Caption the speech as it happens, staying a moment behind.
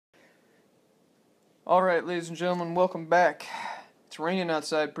Alright, ladies and gentlemen, welcome back. It's raining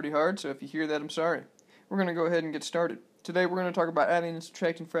outside pretty hard, so if you hear that, I'm sorry. We're going to go ahead and get started. Today we're going to talk about adding and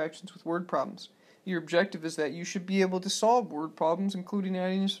subtracting fractions with word problems. Your objective is that you should be able to solve word problems, including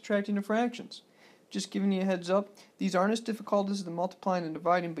adding and subtracting of fractions. Just giving you a heads up, these aren't as difficult as the multiplying and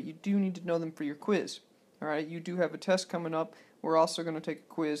dividing, but you do need to know them for your quiz. Alright, you do have a test coming up. We're also going to take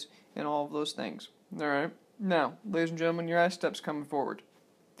a quiz and all of those things. Alright, now, ladies and gentlemen, your I-steps coming forward.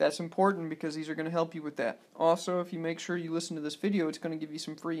 That's important because these are going to help you with that. Also, if you make sure you listen to this video, it's going to give you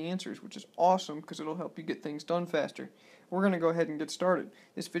some free answers, which is awesome because it'll help you get things done faster. We're going to go ahead and get started.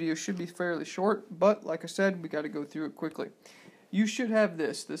 This video should be fairly short, but like I said, we got to go through it quickly. You should have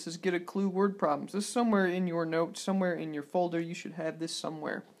this. This is Get a Clue Word Problems. This is somewhere in your notes, somewhere in your folder. You should have this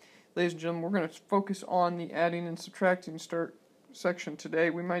somewhere. Ladies and gentlemen, we're going to focus on the adding and subtracting section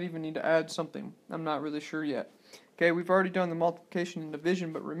today. We might even need to add something. I'm not really sure yet. Okay, we've already done the multiplication and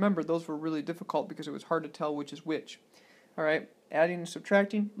division, but remember, those were really difficult because it was hard to tell which is which. Alright, adding and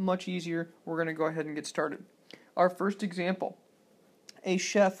subtracting, much easier. We're going to go ahead and get started. Our first example. A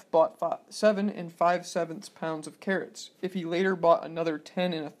chef bought 7 5/7 pounds of carrots. If he later bought another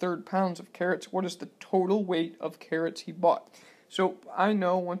 10 1/3 pounds of carrots, what is the total weight of carrots he bought? So I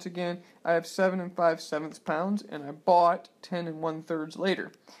know, once again, I have 7 5/7 pounds, and I bought 10 1/3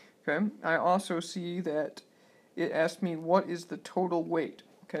 later. Okay, I also see that it asks me what is the total weight.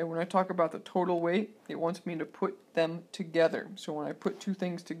 Okay, when I talk about the total weight, it wants me to put them together. So when I put two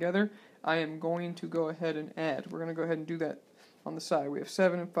things together, I am going to go ahead and add. We're going to go ahead and do that on the side. We have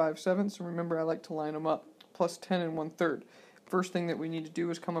 7 5/7, and remember, I like to line them up, plus 10 1/3. First thing that we need to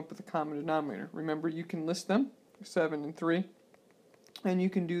do is come up with a common denominator. Remember, you can list them, 7 and 3, and you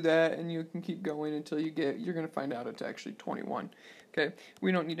can do that, and you can keep going until you're going to find out it's actually 21. Okay,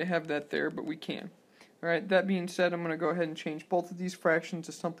 we don't need to have that there, but we can. Alright, that being said, I'm going to go ahead and change both of these fractions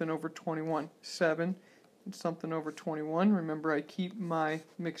to something over 21. 7 and something over 21. Remember, I keep my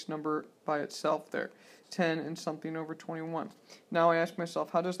mixed number by itself there. 10 and something over 21. Now I ask myself,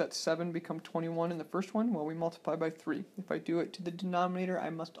 how does that 7 become 21 in the first one? Well, we multiply by 3. If I do it to the denominator,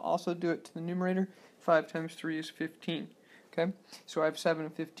 I must also do it to the numerator. 5 times 3 is 15. Okay, so I have 7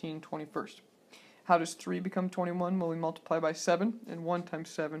 and 15, 21st. How does 3 become 21? Well, we multiply by 7, and 1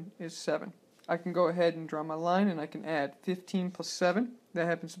 times 7 is 7. I can go ahead and draw my line, and I can add 15 plus 7. That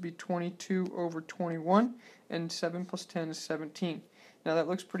happens to be 22 over 21, and 7 plus 10 is 17. Now that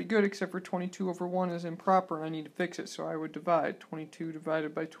looks pretty good, except for 22 over 1 is improper, and I need to fix it, so I would divide. 22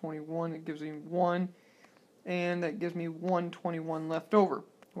 divided by 21, it gives me 1, and that gives me 121 left over.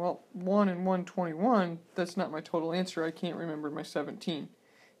 Well, 1 and 121, that's not my total answer. I can't remember my 17.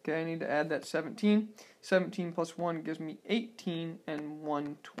 Okay, I need to add that 17. 17 plus 1 gives me 18 and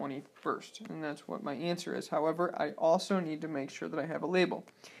 1/21st. And that's what my answer is. However, I also need to make sure that I have a label.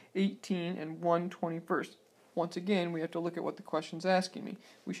 18 and 1/21st. Once again, we have to look at what the question's asking me.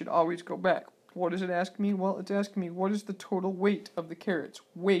 We should always go back. What does it ask me? Well, it's asking me what is the total weight of the carrots.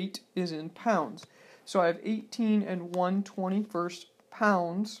 Weight is in pounds. So I have 18 and 1/21st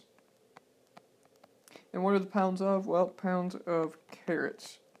pounds. And what are the pounds of? Well, pounds of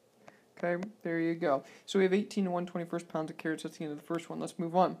carrots. Okay, there you go. So we have 18 and 1/21st pounds of carrots. That's the end of the first one. Let's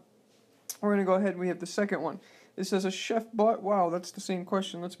move on. We're going to go ahead. We have the second one. It says a chef bought. Wow, that's the same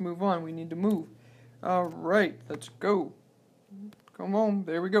question. Let's move on. We need to move. All right, let's go. Come on.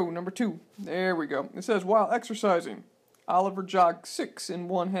 There we go. Number 2. There we go. It says, while exercising, Oliver jogged 6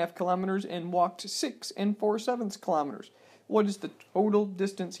 1/2 kilometers and walked 6 4/7 kilometers. What is the total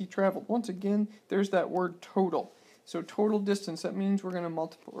distance he traveled? Once again, there's that word total. So total distance, that means we're going to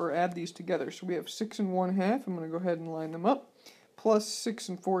multiply or add these together. So we have 6 1/2. I'm going to go ahead and line them up. Plus 6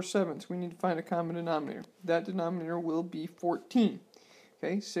 4/7. We need to find a common denominator. That denominator will be 14.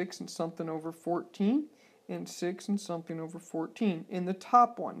 Okay, 6 and something over 14. And 6 and something over 14. In the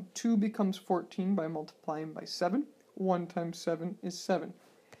top one, 2 becomes 14 by multiplying by 7. 1 times 7 is 7.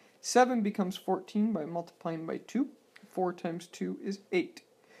 7 becomes 14 by multiplying by 2. 4 times 2 is 8.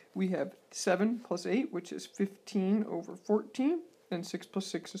 We have 7 plus 8, which is 15 over 14, and 6 plus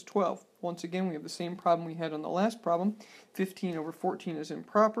 6 is 12. Once again, we have the same problem we had on the last problem. 15 over 14 is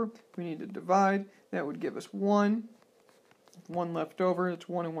improper. We need to divide. That would give us 1. 1 left over, it's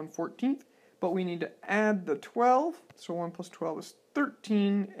 1 and 1/14. But we need to add the 12, so 1 plus 12 is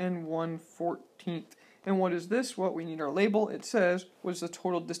 13 and 1/14. And what is this? Well, we need our label. It says, what is the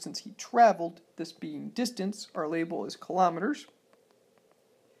total distance he traveled? This being distance, our label is kilometers.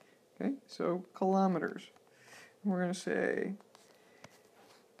 Okay, so kilometers. We're going to say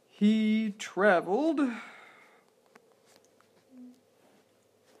he traveled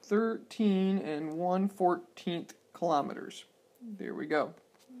 13 1/14 kilometers. There we go.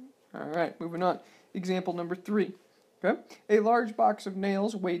 All right, moving on. Example number 3. Okay, a large box of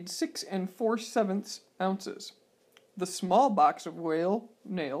nails weighed 6 4/7 ounces. The small box of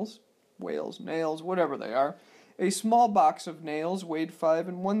nails, whatever they are, a small box of nails weighed 5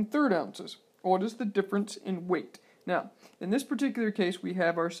 1/3 ounces. What is the difference in weight? Now, in this particular case, we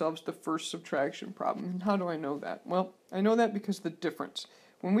have ourselves the first subtraction problem. And how do I know that? Well, I know that because the difference.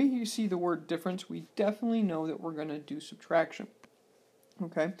 When we see the word difference, we definitely know that we're going to do subtraction.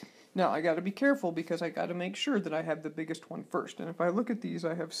 Okay? Now, I got to be careful because I got to make sure that I have the biggest one first. And if I look at these,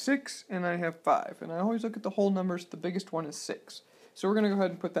 I have 6 and I have 5. And I always look at the whole numbers. The biggest one is 6. So we're going to go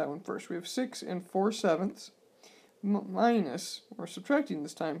ahead and put that one first. We have 6 4/7 minus, we're subtracting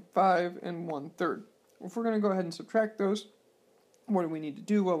this time, 5 1/3. If we're going to go ahead and subtract those, what do we need to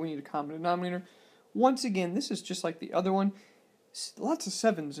do? Well, we need a common denominator. Once again, this is just like the other one. Lots of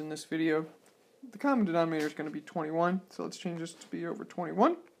 7s in this video. The common denominator is going to be 21, so let's change this to be over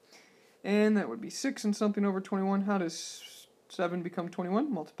 21. And that would be 6 and something over 21. How does 7 become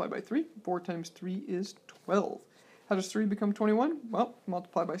 21? Multiply by 3. 4 times 3 is 12. How does 3 become 21? Well,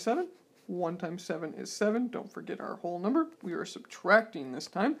 multiply by 7. 1 times 7 is 7. Don't forget our whole number. We are subtracting this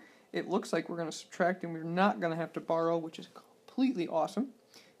time. It looks like we're going to subtract and we're not going to have to borrow, which is completely awesome.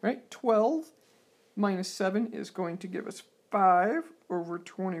 Right? 12 minus 7 is going to give us 5 over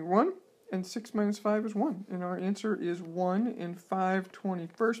 21. And 6 minus 5 is 1. And our answer is 1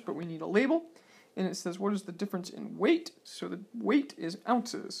 5/21, but we need a label. And it says, what is the difference in weight? So the weight is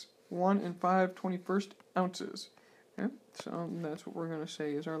ounces. 1 5/21 ounces. Okay? So that's what we're going to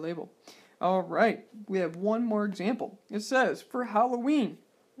say is our label. All right. We have one more example. It says, for Halloween.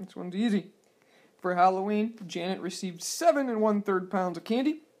 This one's easy. For Halloween, Janet received 7 1/3 pounds of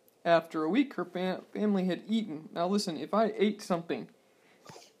candy. After a week, her family had eaten. Now listen, if I ate something,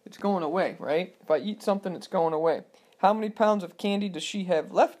 it's going away, right? If I eat something, it's going away. How many pounds of candy does she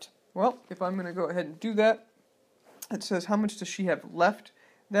have left? Well, if I'm going to go ahead and do that, it says how much does she have left?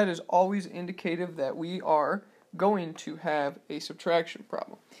 That is always indicative that we are going to have a subtraction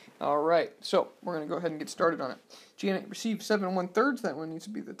problem. All right, so we're going to go ahead and get started on it. Janet received 7 1/3. That one needs to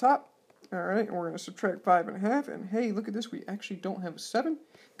be the top. All right, and we're going to subtract 5 1/2. And hey, look at this. We actually don't have a 7.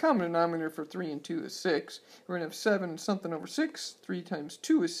 Common denominator for 3 and 2 is 6. We're going to have 7 and something over 6. 3 times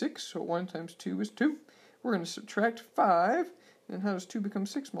 2 is 6, so 1 times 2 is 2. We're going to subtract 5. And how does 2 become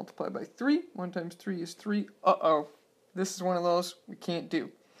 6? Multiply by 3. 1 times 3 is 3. Uh-oh. This is one of those we can't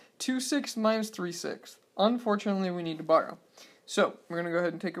do. 2 6 minus 3 6. Unfortunately, we need to borrow. So, we're going to go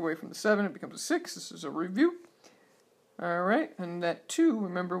ahead and take away from the 7. It becomes a 6. This is a review. Alright, and that 2,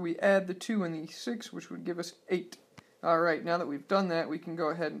 remember we add the 2 and the 6, which would give us 8. Alright, now that we've done that, we can go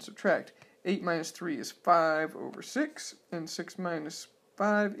ahead and subtract. 8 minus 3 is 5 over 6, and 6 minus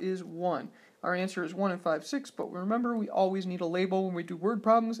 5 is 1. Our answer is 1 5/6, but remember we always need a label when we do word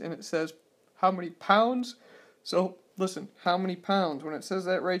problems, and it says how many pounds. So, listen, how many pounds? When it says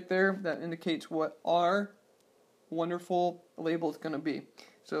that right there, that indicates what our wonderful label is going to be.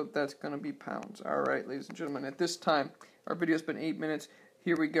 So that's going to be pounds. Alright, ladies and gentlemen, at this time, our video's been 8 minutes.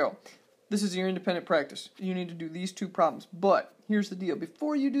 Here we go. This is your independent practice. You need to do these 2 problems. But here's the deal.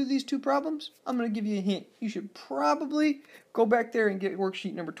 Before you do these 2 problems, I'm going to give you a hint. You should probably go back there and get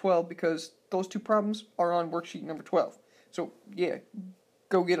worksheet number 12 because those 2 problems are on worksheet number 12. So, yeah,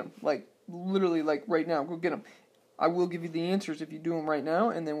 go get them. Like, literally, like, right now, go get them. I will give you the answers if you do them right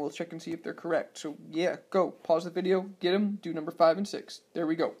now, and then we'll check and see if they're correct. So, yeah, go. Pause the video, get them, do number 5 and 6. There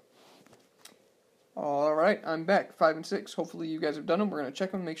we go. Alright, I'm back. 5 and 6. Hopefully you guys have done them. We're going to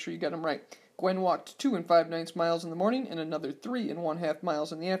check them, make sure you got them right. Gwen walked 2 5/9 miles in the morning and another 3 1/2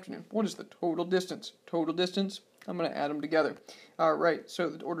 miles in the afternoon. What is the total distance? Total distance, I'm going to add them together. Alright, so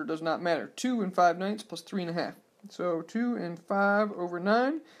the order does not matter. 2 5/9 plus 3 1/2. So 2 5 over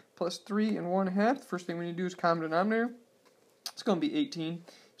 9 plus 3 1/2. First thing we need to do is common denominator. It's going to be 18.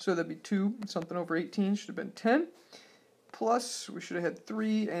 So that'd be 2 something over 18. Should have been 10. Plus, we should have had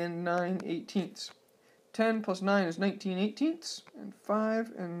 3 9/18. 10 plus 9 is 19 18ths, and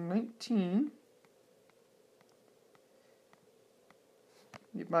 5 19.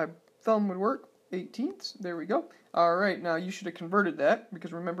 If my thumb would work, 18ths. There we go. Alright, now you should have converted that,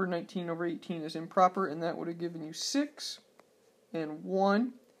 because remember 19 over 18 is improper, and that would have given you 6 and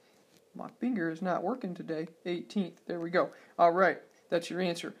 1. My finger is not working today. 18th. There we go. Alright, that's your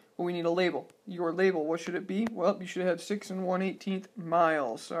answer. Well, we need a label. Your label, what should it be? Well, you should have had 6 1/18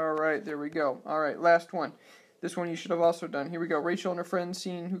 miles. Alright, there we go. Alright, last one. This one you should have also done. Here we go. Rachel and her friend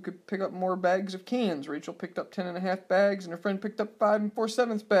seeing who could pick up more bags of cans. Rachel picked up 10 1/2 bags, and her friend picked up 5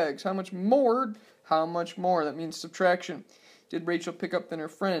 4/7 bags. How much more? How much more? That means subtraction. Did Rachel pick up than her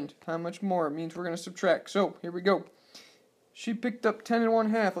friend? How much more? It means we're going to subtract. So, here we go. She picked up 10 and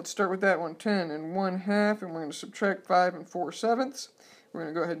 1/2. Let's start with that one. 10 and 1/2, and we're going to subtract 5 and 4/7. We're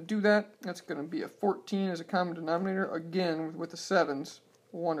going to go ahead and do that. That's going to be a 14 as a common denominator, again with the 7s.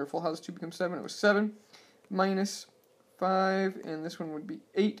 Wonderful. How does 2 become 7? It was 7 minus 5, and this one would be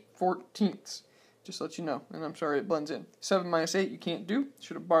 8/14. Just to let you know, and I'm sorry it blends in. 7 minus 8 you can't do.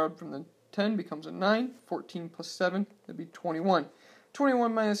 Should have borrowed from the 10, becomes a 9. 14 plus 7, that'd be 21.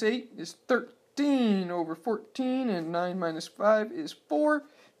 21 minus 8 is 13 over 14, and 9 minus 5 is 4.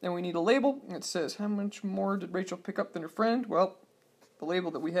 Then we need a label. It says, how much more did Rachel pick up than her friend? Well, the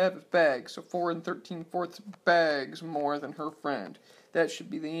label that we have is bags, so 4 and 13/4 bags more than her friend. That should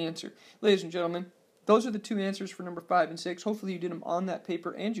be the answer. Ladies and gentlemen, those are the two answers for number 5 and 6. Hopefully you did them on that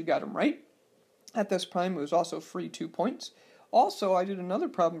paper and you got them right. At this time, it was also free 2 points. Also, I did another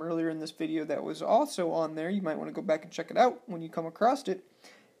problem earlier in this video that was also on there. You might want to go back and check it out when you come across it.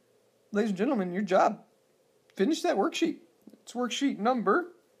 Ladies and gentlemen, your job, finish that worksheet. It's worksheet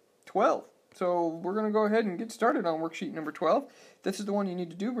number 12. So we're going to go ahead and get started on worksheet number 12. This is the one you need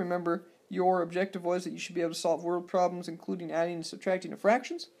to do. Remember, your objective was that you should be able to solve word problems, including adding and subtracting of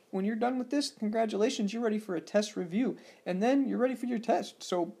fractions. When you're done with this, congratulations, you're ready for a test review. And then you're ready for your test.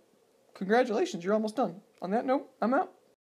 So congratulations, you're almost done. On that note, I'm out.